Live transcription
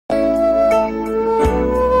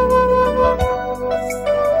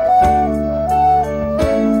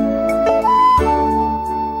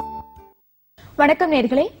வணக்கம்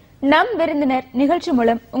நேர்களே, நம் விருந்தினர் நிகழ்ச்சி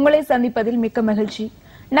மூலம் உங்களை சந்திப்பதில் மிக்க மகிழ்ச்சி.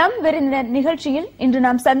 நம் விருந்தினர் நிகழ்ச்சியில் இன்று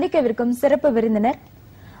நாம் சந்திக்கவிருக்கும் சிறப்பு விருந்தினர்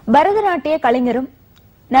பரதநாட்டிய கலைஞரும்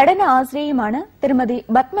நடன ஆசிரியருமான திருமதி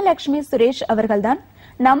பத்மலட்சுமி சுரேஷ் அவர்கள்தான்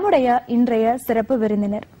நம்முடைய இன்றைய சிறப்பு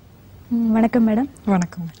விருந்தினர். வணக்கம் மேடம்.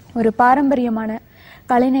 வணக்கம். ஒரு பாரம்பரியமான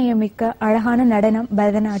கலைநயமிக்க அழகான நடனம்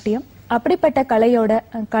பரதநாட்டியம். அப்படிப்பட்ட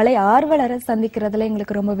கலை ஆர்வலரை சந்திக்கிறதுல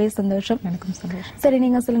எங்களுக்கு ரொம்பவே சந்தோஷம். எனக்கும் சந்தோஷம். சரி,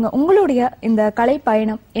 நீங்க சொல்லுங்க, உங்களுடைய இந்த கலை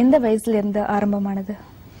பயணம் எந்த வயசுல இருந்து ஆரம்பமானது?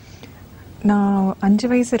 நான் 5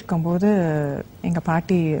 வயசு இருக்கும்போது எங்க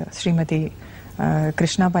பாட்டி ஸ்ரீமதி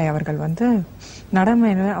கிருஷ்ணாபாய் அவர்கள் நடனம்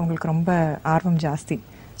அவங்களுக்கு ரொம்ப ஆர்வம் ஜாஸ்தி.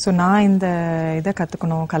 ஸோ நான் இந்த இதை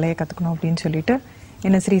கத்துக்கணும், கலையை கத்துக்கணும் அப்படின்னு சொல்லிட்டு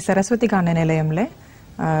என்ன ஸ்ரீ சரஸ்வதி கான நிலையம்ல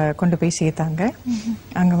கொண்டு போய் சேர்த்தாங்க.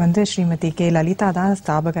 அங்க ஸ்ரீமதி கே லலிதா தான்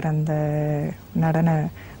ஸ்தாபகர் அந்த நடன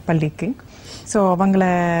பள்ளிக்கு. ஸோ அவங்கள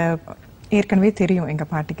ஏற்கனவே தெரியும் எங்க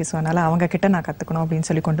பாட்டிக்கு. ஸோ அதனால அவங்க கிட்ட நான் கத்துக்கணும் அப்படின்னு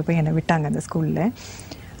சொல்லி கொண்டு போய் என்னை விட்டாங்க அந்த ஸ்கூல்ல.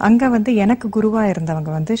 அங்க எனக்கு குருவா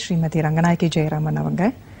இருந்தவங்க ஸ்ரீமதி ரங்கநாயகி ஜெயராமன்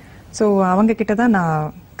அவங்க. ஸோ அவங்க கிட்ட தான்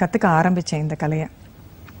நான் கத்துக்க ஆரம்பிச்சேன் இந்த கலையை.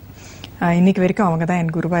 இன்னைக்கு வரைக்கும் அவங்க தான்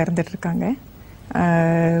என் குருவா இருந்துட்டு இருக்காங்க.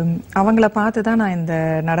 அவங்கள பார்த்துதான் நான் இந்த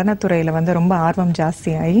நடனத்துறையில ரொம்ப ஆர்வம்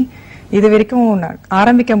ஜாஸ்தியாகி, இது வரைக்கும்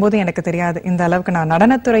ஆரம்பிக்கும் போது எனக்கு தெரியாது இந்த அளவுக்கு நான்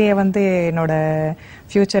நடனத்துறையை என்னோட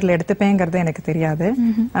ஃபியூச்சர்ல எடுத்துப்பேங்கிறது எனக்கு தெரியாது.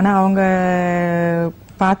 ஆனா அவங்க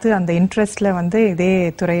பார்த்து அந்த இன்ட்ரெஸ்ட்ல இதே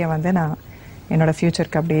துறையை நான் என்னோட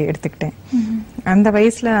ஃபியூச்சருக்கு அப்படியே எடுத்துக்கிட்டேன். அந்த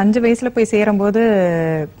வயசுல 5 வயசுல போய் சேரும்போது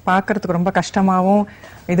பாக்குறதுக்கு ரொம்ப கஷ்டமாவும்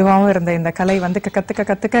இதுவாகவும் இருந்த இந்த கலை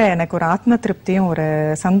கத்துக்க எனக்கு ஒரு ஆத்ம திருப்தியும் ஒரு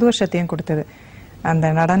சந்தோஷத்தையும் கொடுத்தது. அந்த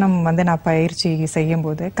நடனம் நான் பயிற்சி செய்யும்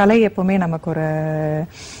போது கலை எப்பவுமே நமக்கு ஒரு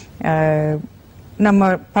நம்ம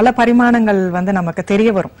பல பரிமாணங்கள் நமக்கு தெரிய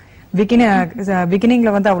வரும்.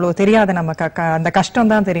 பிகினிங்ல அவ்வளவு தெரியாது நமக்கு. அந்த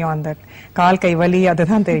கஷ்டம் தான் தெரியும், அந்த கால் கை வலி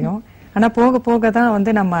அதுதான் தெரியும். ஆனா போக போக தான்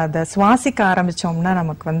நம்ம அதை சுவாசிக்க ஆரம்பிச்சோம்னா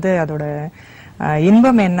நமக்கு அதோட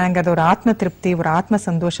இன்பம் என்னங்கிறது, ஒரு ஆத்ம திருப்தி, ஒரு ஆத்ம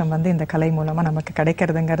சந்தோஷம் இந்த கலை மூலமா நமக்கு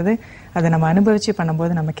கிடைக்கிறதுங்கிறது அதை நம்ம அனுபவிச்சு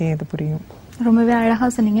பண்ணும்போது நமக்கே இது புரியும். ரொம்பவே அழகா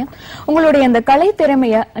சொன்னீங்க. உங்களுடைய அந்த கலை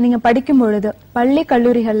திறமைய நீங்க படிக்கும் பொழுது பள்ளி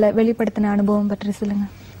கல்லூரிகள்ல வெளிப்படுத்தின அனுபவம் பற்றி சொல்லுங்க.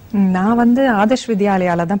 நான் ஆதர்ஷ்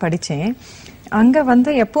வித்யாலயால தான் படிச்சேன். அங்க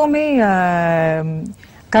எப்பவுமே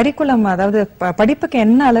கரிக்குலம், அதாவது படிப்புக்கு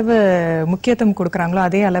என்ன அளவு முக்கியத்துவம் கொடுக்கறாங்களோ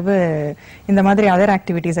அதே அளவு இந்த மாதிரி அதர்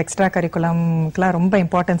ஆக்டிவிட்டிஸ், எக்ஸ்ட்ரா கரிக்குலம்க்குலாம் ரொம்ப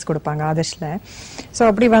இம்பார்ட்டன்ஸ் கொடுப்பாங்க ஆதர்ஷ்ல. ஸோ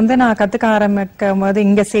அப்படி நான் கத்துக்க ஆரம்பிக்கும் போது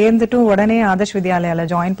இங்க சேர்ந்துட்டும் உடனே ஆதர்ஷ் வித்யாலயால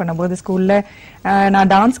ஜாயின் பண்ணும்போது ஸ்கூல்ல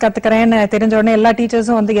நான் டான்ஸ் கத்துக்கிறேன்னு தெரிஞ்ச உடனே எல்லா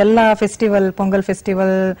டீச்சர்ஸும் எல்லா festival, Pongal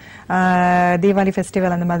festival, Deepavali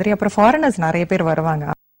festival அந்த மாதிரி, அப்புறம் ஃபாரினர்ஸ் நிறைய பேர்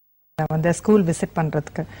வருவாங்க ஸ்கூல் விசிட்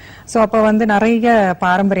பண்றதுக்கு. ஸோ அப்போ நிறைய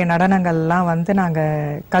பாரம்பரிய நடனங்கள்லாம் நாங்க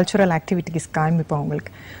கல்ச்சுரல் ஆக்டிவிட்டிஸ் காமிப்போம்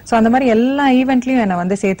உங்களுக்கு. ஸோ அந்த மாதிரி எல்லா ஈவெண்ட்லயும்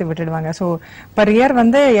என்னை சேர்த்து விட்டுடுவாங்க. ஸோ பர் இயர்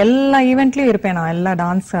எல்லா ஈவெண்ட்லயும் இருப்பேன் நான். எல்லா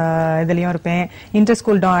டான்ஸ் இதுலயும் இருப்பேன். இன்டர்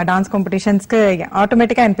ஸ்கூல் டான்ஸ் காம்படிஷன்ஸ்க்கு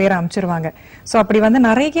ஆட்டோமேட்டிக்கா என் பேரை அனுப்பிச்சிருவாங்க. ஸோ அப்படி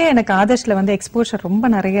நிறைய எனக்கு ஆதர்ஷ்ல எக்ஸ்போஷர் ரொம்ப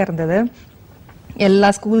நிறைய இருந்தது. எல்லா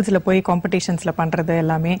ஸ்கூல்ஸ்ல போய் காம்படிஷன்ஸ்ல பண்றது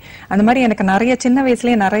எல்லாமே அந்த மாதிரி எனக்கு நிறைய சின்ன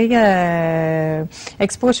வயசுலயே நிறைய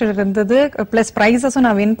எக்ஸ்போஷர் இருந்தது. பிளஸ் பிரைசஸும்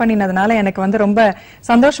நான் வின் பண்ணினதுனால எனக்கு ரொம்ப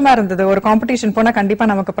சந்தோஷமா இருந்தது. ஒரு காம்படிஷன் போனா கண்டிப்பா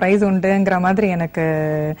நமக்கு பிரைஸ் உண்டுங்கிற மாதிரி எனக்கு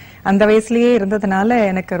அந்த வயசுலயே இருந்ததுனால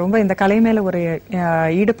எனக்கு ரொம்ப இந்த கலை மேல ஒரு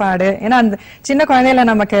ஈடுபாடு. ஏன்னா அந்த சின்ன குழந்தையில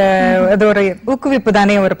நமக்கு அது ஒரு ஊக்குவிப்பு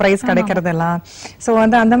தானே, ஒரு பிரைஸ் கிடைக்கிறது எல்லாம். சோ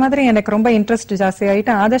அந்த மாதிரி எனக்கு ரொம்ப இன்ட்ரெஸ்ட் ஜாஸ்தி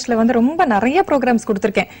ஆயிட்டு ஆதர்ஷ்ல ரொம்ப நிறைய ப்ரோக்ராம்ஸ்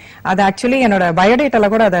கொடுத்திருக்கேன். அது ஆக்சுவலி என்னோட பயோடேட்டால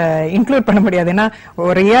கூட அதை இன்க்ளூட் பண்ண முடியாது. ஏன்னா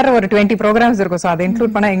ஒரு இயர் ஒரு 20 ப்ரோக்ராம்ஸ் இருக்கும். ஸோ அதை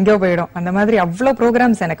இன்க்ளூட் பண்ணா எங்கேயோ போயிடும். அந்த மாதிரி அவ்வளவு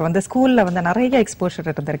ப்ரோக்ராம்ஸ் எனக்கு ஸ்கூல்ல நிறைய எக்ஸ்போஷர்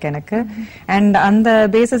இருந்திருக்கு எனக்கு. அண்ட் அந்த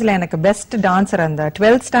பேசிஸ்ல எனக்கு பெஸ்ட் டான்சர், அந்த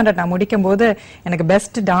 12th ஸ்டாண்டர்ட் நான் முடிக்கும் போது எனக்கு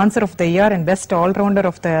best dancer of the year and best allrounder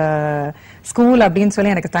of the school அப்படின்னு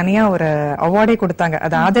சொல்லி எனக்கு தனியா ஒரு அவார்டே கொடுத்தாங்க.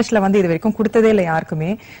 அது ஆதர்ஷ்ல இது வரைக்கும் கொடுத்ததே இல்லை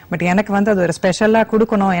யாருக்குமே. பட் எனக்கு அது ஒரு ஸ்பெஷலா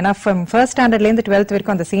கொடுக்கணும். ஏன்னா ஃபர்ஸ்ட் ஸ்டாண்டர்ட்ல இருந்து 12th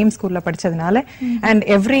வரைக்கும் அந்த சேம் ஸ்கூல்ல படிச்சதுனால அண்ட்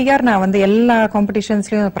எவ்ரி இயர் நான் எல்லா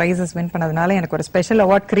காம்படிஷன்ஸ்லயும் பிரைசஸ் வின் பண்ணதுனால எனக்கு ஒரு ஸ்பெஷல்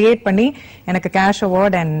அவார்ட் கிரியேட் பண்ணி எனக்கு கேஷ்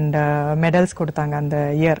அவார்ட் அண்ட் மெடல்ஸ் கொடுத்தாங்க அந்த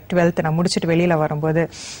இயர் 12th நான் முடிச்சுட்டு வெளியில வரும்போது.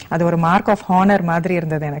 அது ஒரு மார்க் ஆஃப் ஹானர் மாதிரி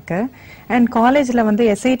இருந்தது எனக்கு. அண்ட் காலேஜ்ல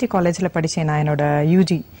எஸ்ஐடி காலேஜ்ல படிச்சேன் நான் என்னோட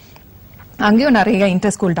யூஜி. அங்கேயும் நிறைய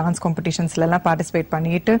இன்டர் ஸ்கூல் டான்ஸ் காம்படிஷன்ஸ்ல எல்லாம் பார்ட்டிசிபேட்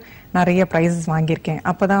பண்ணிட்டு நிறைய பிரைசஸ் வாங்கியிருக்கேன்.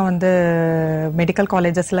 அப்பதான் மெடிக்கல்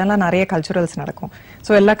காலேஜஸ்ல எல்லாம் நிறைய கல்ச்சுரல்ஸ் நடக்கும்.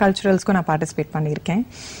 ஸோ எல்லா கல்ச்சுரல்ஸ்க்கும் நான் பார்ட்டிசிபேட் பண்ணியிருக்கேன்.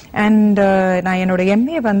 அண்ட் நான் என்னோட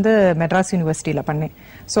எம்ஏ மெட்ராஸ் யூனிவர்சிட்டியில பண்ணேன்.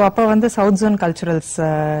 ஸோ அப்போ சவுத் ஜோன் கல்ச்சுரல்ஸ்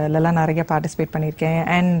எல்லாம் நிறைய பார்ட்டிசிபேட் பண்ணியிருக்கேன்.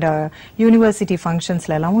 அண்ட் யூனிவர்சிட்டி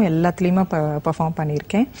ஃபங்க்ஷன்ஸ்ல எல்லாமும் எல்லாத்துலயுமே பெர்ஃபார்ம்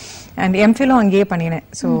பண்ணியிருக்கேன். அண்ட் எம்ஃபிலும் அங்கேயே பண்ணினேன்.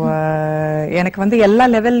 ஸோ எனக்கு எல்லா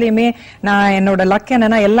லெவல்லையுமே நான் என்னோட லக்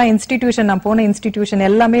என்னன்னா எல்லா இன்ஸ்டிடியூஷன் நான் போன இன்ஸ்டிடியூஷன்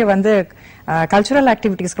எல்லாமே வந்து கல்ச்சுரல்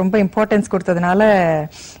ஆக்டிவிட்டிஸ் ரொம்ப இம்பார்ட்டன்ஸ் கொடுத்ததுனால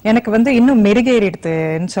எனக்கு வந்து இன்னும்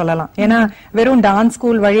மெருகேறிடுதுன்னு சொல்லலாம். ஏன்னா வெறும் டான்ஸ்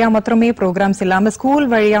ஸ்கூல் வழியா மாத்திரமே ப்ரோக்ராம்ஸ் இல்லாம ஸ்கூல்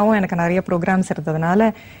வழியாவும் எனக்கு நிறைய ப்ரோக்ராம்ஸ் இருந்ததுனால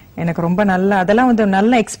எனக்கு ரொம்ப அதெல்லாம் வந்து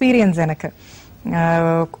நல்ல எக்ஸ்பீரியன்ஸ் எனக்கு.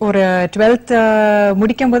 ஒரு 12th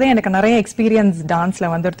முடிக்கும் போதே எனக்கு நிறைய எக்ஸ்பீரியன்ஸ் டான்ஸ்ல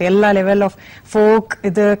வந்துடுது. எல்லா லெவல் ஆஃப் ஃபோக்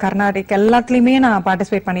இது கர்நாடிக் எல்லாத்துலயுமே நான்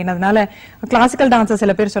பார்ட்டிசிபேட் பண்ணினதுனால கிளாசிக்கல் டான்ஸர்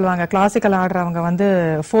சில பேர் சொல்லுவாங்க கிளாசிக்கல் ஆடுறவங்க வந்து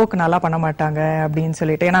ஃபோக் நல்லா பண்ண மாட்டாங்க அப்படின்னு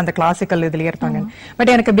சொல்லிட்டு, ஏன்னா அந்த கிளாசிக்கல் இதுலயே இருப்பாங்க.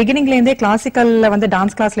 பட் எனக்கு பிகினிங்ல இருந்தே கிளாசிக்கல்ல வந்து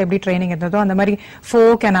டான்ஸ் கிளாஸ்ல எப்படி ட்ரைனிங் இருந்ததோ அந்த மாதிரி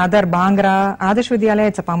folk and other bhangra Adarsh Vidyalaya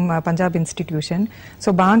it's Punjab institution.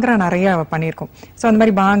 So bhangra நிறைய பண்ணியிருக்கோம். ஸோ அந்த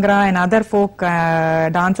மாதிரி பாங்க்ரா அண்ட் அதர் ஃபோக்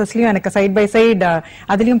டான்சஸ்லயும் எனக்கு சைட் பை சைட்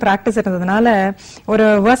அதுலயும் பிராக்டிஸ் இருந்ததுனால ஒரு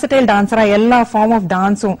வெர்சடைல் டான்சரா எல்லா ஃபார்ம் ஆஃப்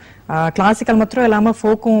டான்ஸும் கிளாசிக்கல் மாத்திரம் இல்லாம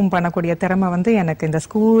ஃபோக்கும் பண்ணக்கூடிய திறமை வந்து எனக்கு இந்த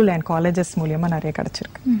ஸ்கூல் அண்ட் காலேஜஸ் மூலியமா நிறைய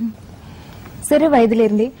கிடைச்சிருக்கு. சிறு வயதுல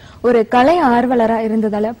இருந்தே ஒரு கலை ஆர்வலரா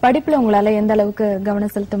இருந்ததால படிப்புல உங்களால எந்த அளவுக்கு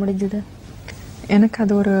கவனம் செலுத்த முடிஞ்சது? எனக்கு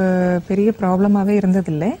அது ஒரு பெரிய ப்ராப்ளமாவே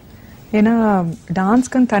இருந்ததில்லை. ஏன்னா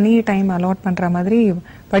டான்ஸ்க்குன்னு தனி டைம் அலாட் பண்ற மாதிரி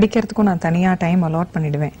படிக்கிறதுக்கும் நான் தனியா டைம் அலாட்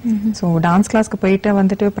பண்ணிடுவேன். ஸோ டான்ஸ் கிளாஸ்க்கு போயிட்டு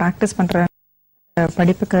வந்துட்டு ப்ராக்டிஸ் பண்ற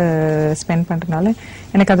படிப்புக்கு ஸ்பெண்ட் பண்றதுனால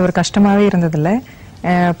எனக்கு அது ஒரு கஷ்டமாவே இருந்ததில்லை.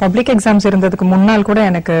 பப்ளிக் எக்ஸாம்ஸ் இருந்ததுக்கு முன்னால் கூட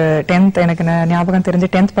எனக்கு 10th எனக்கு ஞாபகம் தெரிஞ்சு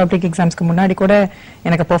 10th பப்ளிக் எக்ஸாம்ஸ்க்கு முன்னாடி கூட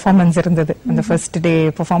எனக்கு பெர்ஃபார்மன்ஸ் இருந்தது. அந்த ஃபர்ஸ்ட் டே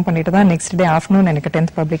பெர்ஃபார்ம் பண்ணிட்டு தான் நெக்ஸ்ட் டே ஆஃப்டர்நூன் எனக்கு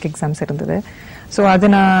 10th பப்ளிக் எக்ஸாம்ஸ் இருந்தது. ஸோ அது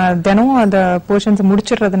நான் தினம் அந்த போர்ஷன்ஸ்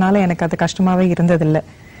முடிச்சிடுறதுனால எனக்கு அது கஷ்டமாவே இருந்ததில்லை.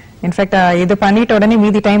 இன்ஃபேக்ட் இது பண்ணிட்ட உடனே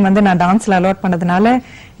மீதி டைம் வந்து நான் டான்ஸ்ல அலாட் பண்ணதுனால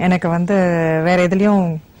எனக்கு வந்து வேற எதுலயும்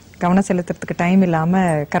கவனம் செலுத்துறதுக்கு டைம் இல்லாம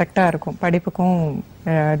கரெக்டா இருக்கும். படிப்புக்கும்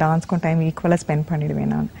டான்ஸ்க்கும் டைம் ஈக்குவலா ஸ்பெண்ட்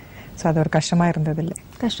பண்ணிடுவேன் நான். ஸோ அது ஒரு கஷ்டமா இருந்ததில்லை.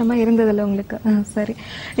 கஷ்டமா இருந்ததில்லை உங்களுக்கு? சரி,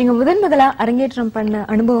 நீங்க முதலா அரங்கேற்றம் பண்ண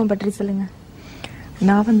அனுபவம் பற்றி சொல்லுங்க.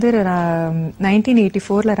 நான் வந்து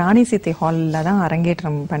 1984 ராணி சீத்தை ஹால்ல தான்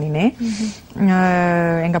அரங்கேற்றம் பண்ணினேன்.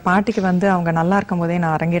 எங்க பாட்டிக்கு வந்து அவங்க நல்லா இருக்கும் போதே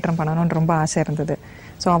நான் அரங்கேற்றம் பண்ணணும்னு ரொம்ப ஆசை இருந்தது.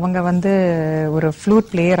 ஸோ அவங்க வந்து ஒரு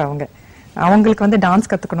ஃப்ளூட் பிளேயர். அவங்களுக்கு வந்து டான்ஸ்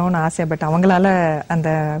கத்துக்கணும்னு ஆசை. பட் அவங்களால அந்த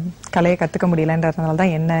கலையை கத்துக்க முடியலன்றதுனால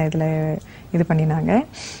தான் என்ன இதுல இது பண்ணினாங்க.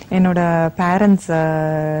 என்னோட பேரண்ட்ஸ்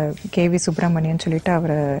கேவி சுப்பிரமணியன் சொல்லிட்டு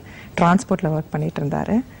அவர் டிரான்ஸ்போர்ட்ல ஒர்க் பண்ணிட்டு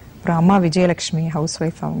இருந்தாரு. அப்புறம் அம்மா விஜயலட்சுமி ஹவுஸ்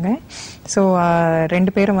ஒய்ஃப் அவங்க. ஸோ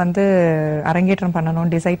 2 பேரும் வந்து அரங்கேற்றம்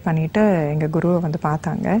பண்ணணும்னு டிசைட் பண்ணிட்டு எங்க குருவை வந்து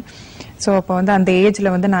பார்த்தாங்க. ஸோ அப்போ வந்து அந்த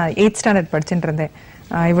ஏஜ்ல வந்து நான் 8th ஸ்டாண்டர்ட் படிச்சுட்டு இருந்தேன்.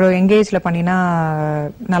 இவ்வளவு எங்கேஜ்ல பண்ணினா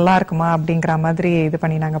நல்லா இருக்குமா அப்படிங்கிற மாதிரி இது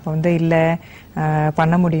பண்ணினாங்க. அப்ப வந்து இல்ல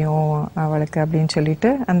பண்ண முடியும் அவளுக்கு அப்படின்னு சொல்லிட்டு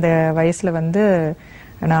அந்த வயசுல வந்து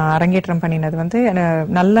நான் அரங்கேற்றம் பண்ணினது வந்து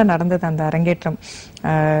நல்லா நடந்தது அந்த அரங்கேற்றம்.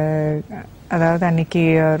 அதாவது அன்னைக்கு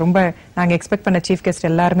ரொம்ப நாங்க எக்ஸ்பெக்ட் பண்ண சீஃப் கெஸ்ட்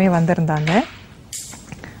எல்லாருமே வந்திருந்தாங்க.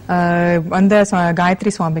 அந்த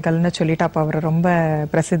காயத்ரி சுவாமிகள்னு சொல்லிட்டு அப்ப அவர் ரொம்ப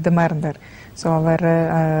பிரசித்தமா இருந்தார். ஸோ அவர்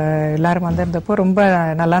எல்லாரும் வந்திருந்தப்போ ரொம்ப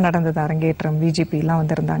நல்லா நடந்தது அரங்கேற்றம். விஜிபி எல்லாம்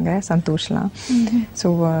வந்திருந்தாங்க, சந்தோஷ்லாம். ஸோ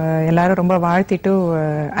எல்லாரும் ரொம்ப வாழ்த்திட்டு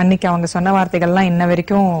அன்னைக்கு அவங்க சொன்ன வார்த்தைகள்லாம் இன்ன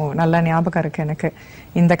வரைக்கும் நல்லா ஞாபகம் இருக்கு எனக்கு.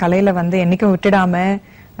 இந்த கலையில வந்து என்னைக்கும் விட்டுடாம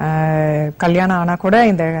கல்யாணம் ஆனா கூட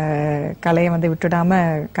இந்த கலையை வந்து விட்டுடாம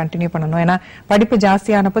கண்டினியூ பண்ணணும். ஏன்னா படிப்பு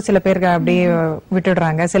ஜாஸ்தியானப்போ சில பேர் அப்படியே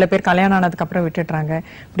விட்டுடுறாங்க, சில பேர் கல்யாணம் ஆனதுக்கு அப்புறம் விட்டுடுறாங்க.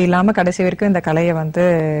 இப்படி இல்லாம கடைசி வரைக்கும் இந்த கலையை வந்து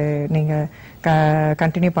நீங்க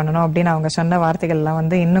கண்டினியூ பண்ணணும் அப்படின்னு அவங்க சொன்ன வார்த்தைகள் எல்லாம்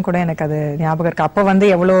வந்து இன்னும் கூட எனக்கு அது ஞாபகம் இருக்கு. அப்ப வந்து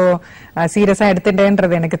எவ்வளவு சீரியஸா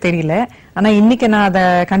எடுத்துட்டேன்றது எனக்கு தெரியல. ஆனா இன்னைக்கு நான் அதை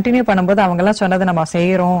கண்டினியூ பண்ணும்போது அவங்க எல்லாம் சொன்னதை நம்ம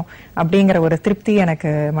செய்யறோம் அப்படிங்கிற ஒரு திருப்தி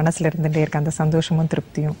எனக்கு மனசுல இருந்துட்டே இருக்கு, அந்த சந்தோஷமும்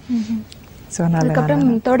திருப்தியும். அதுக்கப்புறம்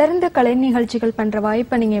தொடர்ந்து கலை நிகழ்ச்சிகள் பண்ற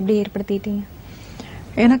வாய்ப்பை நீங்க எப்படி ஏற்படுத்திட்டீங்க?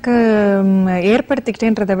 எனக்கு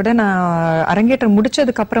ஏற்படுத்திக்கிட்டேன்றதை விட நான் அரங்கேற்றம்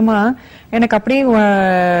முடிச்சதுக்கு அப்புறமா எனக்கு அப்படியே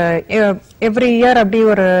எவ்ரி இயர் அப்படி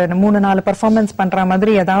ஒரு 3-4 பெர்ஃபார்மன்ஸ் பண்ற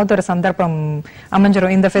மாதிரி ஏதாவது ஒரு சந்தர்ப்பம்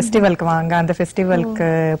அமைஞ்சிரும். இந்த ஃபெஸ்டிவலுக்கு வாங்க, அந்த ஃபெஸ்டிவலுக்கு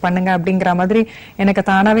பண்ணுங்க அப்படிங்கிற மாதிரி எனக்கு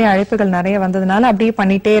தானாவே அழைப்புகள் நிறைய வந்ததுனால அப்படியே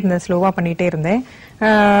பண்ணிட்டே இருந்தேன், ஸ்லோவா பண்ணிட்டே இருந்தேன்.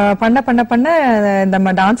 பண்ண பண்ண பண்ண இந்த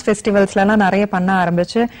டான்ஸ் ஃபெஸ்டிவல்ஸ்ல எல்லாம் நிறைய பண்ண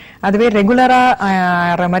ஆரம்பிச்சு அதுவே ரெகுலரா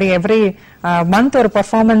ஆற மாதிரி எவ்ரி மந்த் ஒரு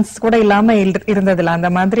பெர்ஃபார்மன்ஸ் கூட இல்லாம இருந்ததில்ல. அந்த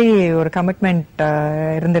மாதிரி ஒரு கமிட்மெண்ட்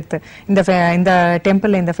இருந்துடுது. இந்த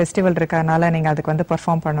டெம்பிள் இந்த ஃபெஸ்டிவல் இருக்கறனால நீங்க அதுக்கு வந்து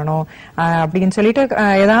பெர்ஃபார்ம் பண்ணணும் அப்படின்னு சொல்லிட்டு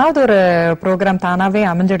ஏதாவது ஒரு ப்ரோக்ராம் தானாவே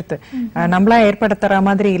அமைஞ்சிடுது. நம்மளா ஏற்படுத்துற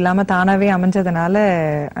மாதிரி இல்லாம தானாவே அமைஞ்சதுனால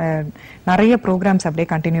நிறைய ப்ரோக்ராம்ஸ் அப்படியே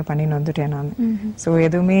கண்டினியூ பண்ணின்னு வந்துட்டேன் நான். சோ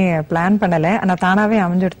எதுவுமே பிளான் பண்ணல, ஆனா தானாவே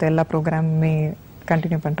அமைஞ்சிடுது எல்லா ப்ரோக்ராமுமே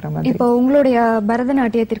கண்டினியூ பண்ற மாதிரி. இப்போ உங்களுடைய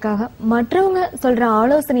பரதநாட்டியத்திற்காக மற்றவங்க சொல்ற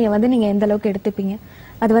ஆலோசனையை வந்து நீங்க எந்த அளவுக்கு எடுத்துப்பீங்க?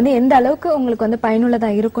 அது வந்து எந்த அளவுக்கு உங்களுக்கு வந்து பயனுள்ளதா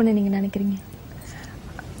இருக்கும்னு நீங்க நினைக்கிறீங்க?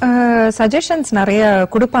 சஜஷன்ஸ் நிறைய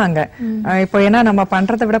கொடுப்பாங்க. இப்போ ஏன்னா நம்ம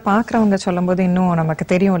பண்றதை விட பாக்குறவங்க சொல்லும் போது இன்னும் நமக்கு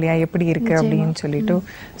தெரியும் இல்லையா எப்படி இருக்கு அப்படின்னு சொல்லிட்டு.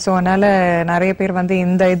 சோ அதனால நிறைய பேர் வந்து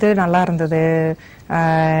இந்த இது நல்லா இருந்தது,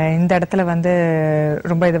 இந்த இடத்துல வந்து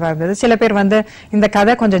ரொம்ப இதுவா இருந்தது. சில பேர் வந்து இந்த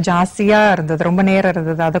கதை கொஞ்சம் ஜாஸ்தியா இருந்தது, ரொம்ப நேரம்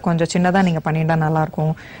இருந்தது, அதை கொஞ்சம் சின்னதா நீங்க பண்ணிட்டா நல்லா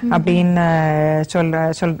இருக்கும் அப்படின்னு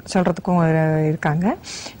சொல்றதுக்கும் இருக்காங்க.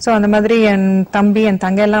 சோ அந்த மாதிரி என் தம்பி என்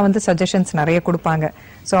தங்கை எல்லாம் வந்து சஜஷன்ஸ் நிறைய கொடுப்பாங்க.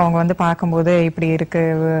 சோ அவங்க வந்து பார்க்கும்போது இப்படி இருக்கு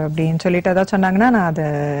அப்படின்னு சொல்லிட்டு ஏதாவது சொன்னாங்கன்னா நான் அதை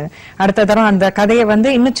அடுத்த தரம் அந்த கதையை வந்து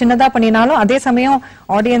இன்னும் சின்னதா பண்ணினாலும் அதே சமயம்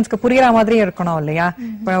ஆடியன்ஸ்க்கு புரியுற மாதிரி இருக்கணும் இல்லையா.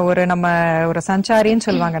 இப்ப நம்ம ஒரு சஞ்சாரின்னு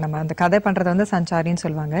சொல்லுவாங்க, நம்ம அந்த கதை பண்றது வந்து சஞ்சாரின்னு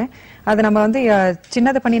சொல்லுவாங்க. அது நம்ம வந்து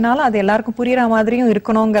சின்னது பண்ணினாலும் அது எல்லாருக்கும் புரியுற மாதிரியும்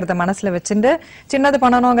இருக்கணுங்கிறத மனசுல வச்சுட்டு சின்னது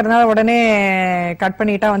பண்ணணுங்கிறதுனால உடனே கட்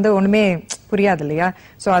பண்ணிட்டா வந்து ஒண்ணுமே புரியாது இல்லையா.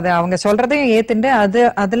 சோ அது அவங்க சொல்றதையும் ஏத்துண்டு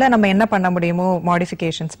அதுல நம்ம என்ன பண்ண முடியுமோ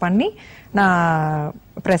மாடிஃபிகேஷன்ஸ் பண்ணி நான்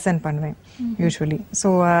பிரசன்ட் பண்ணுவேன் யூஸ்வலி. சோ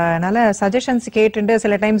அதனால சஜஷன்ஸ் கேட்டுட்டு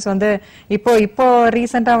சில டைம்ஸ் வந்து இப்போ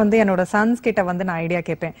ரீசெண்டா வந்து என்னோட சன்ஸ் கிட்ட வந்து நான் ஐடியா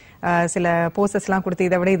கேட்பேன். சில போஸ்டர்ஸ் எல்லாம் கொடுத்து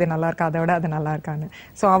இதை விட இது நல்லா இருக்கா, அதை விட அது நல்லா இருக்கான்னு.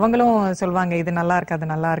 சோ அவங்களும் சொல்லுவாங்க இது நல்லா இருக்கு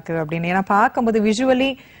அது நல்லா இருக்கு அப்படின்னு. ஏன்னா பார்க்கும்போது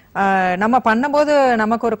விஷுவலி நம்ம பண்ணும்போது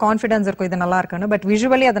நமக்கு ஒரு கான்பிடன்ஸ் இருக்கும் இது நல்லா இருக்குன்னு. பட்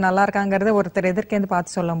விஷுவலி அது நல்லா இருக்காங்கிறது ஒருத்தர் எதிர்க்கேந்து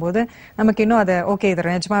பார்த்து சொல்லும் போது நமக்கு இன்னும் அது ஓகே இது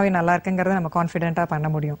நிஜமாவே நல்லா இருக்குங்கிறத நம்ம கான்பிடென்ட்டா பண்ண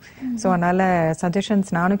முடியும். சோ அதனால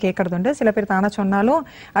சஜஷன்ஸ் நானும் கேட்கறது உண்டு. சில பேர் தானே சொன்னாலும்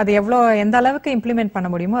அது எந்த அளவுக்கு இம்ப்ளிமெண்ட் பண்ண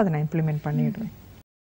முடியுமோ அதை நான் இம்ப்ளிமெண்ட் பண்ணிடுவேன்.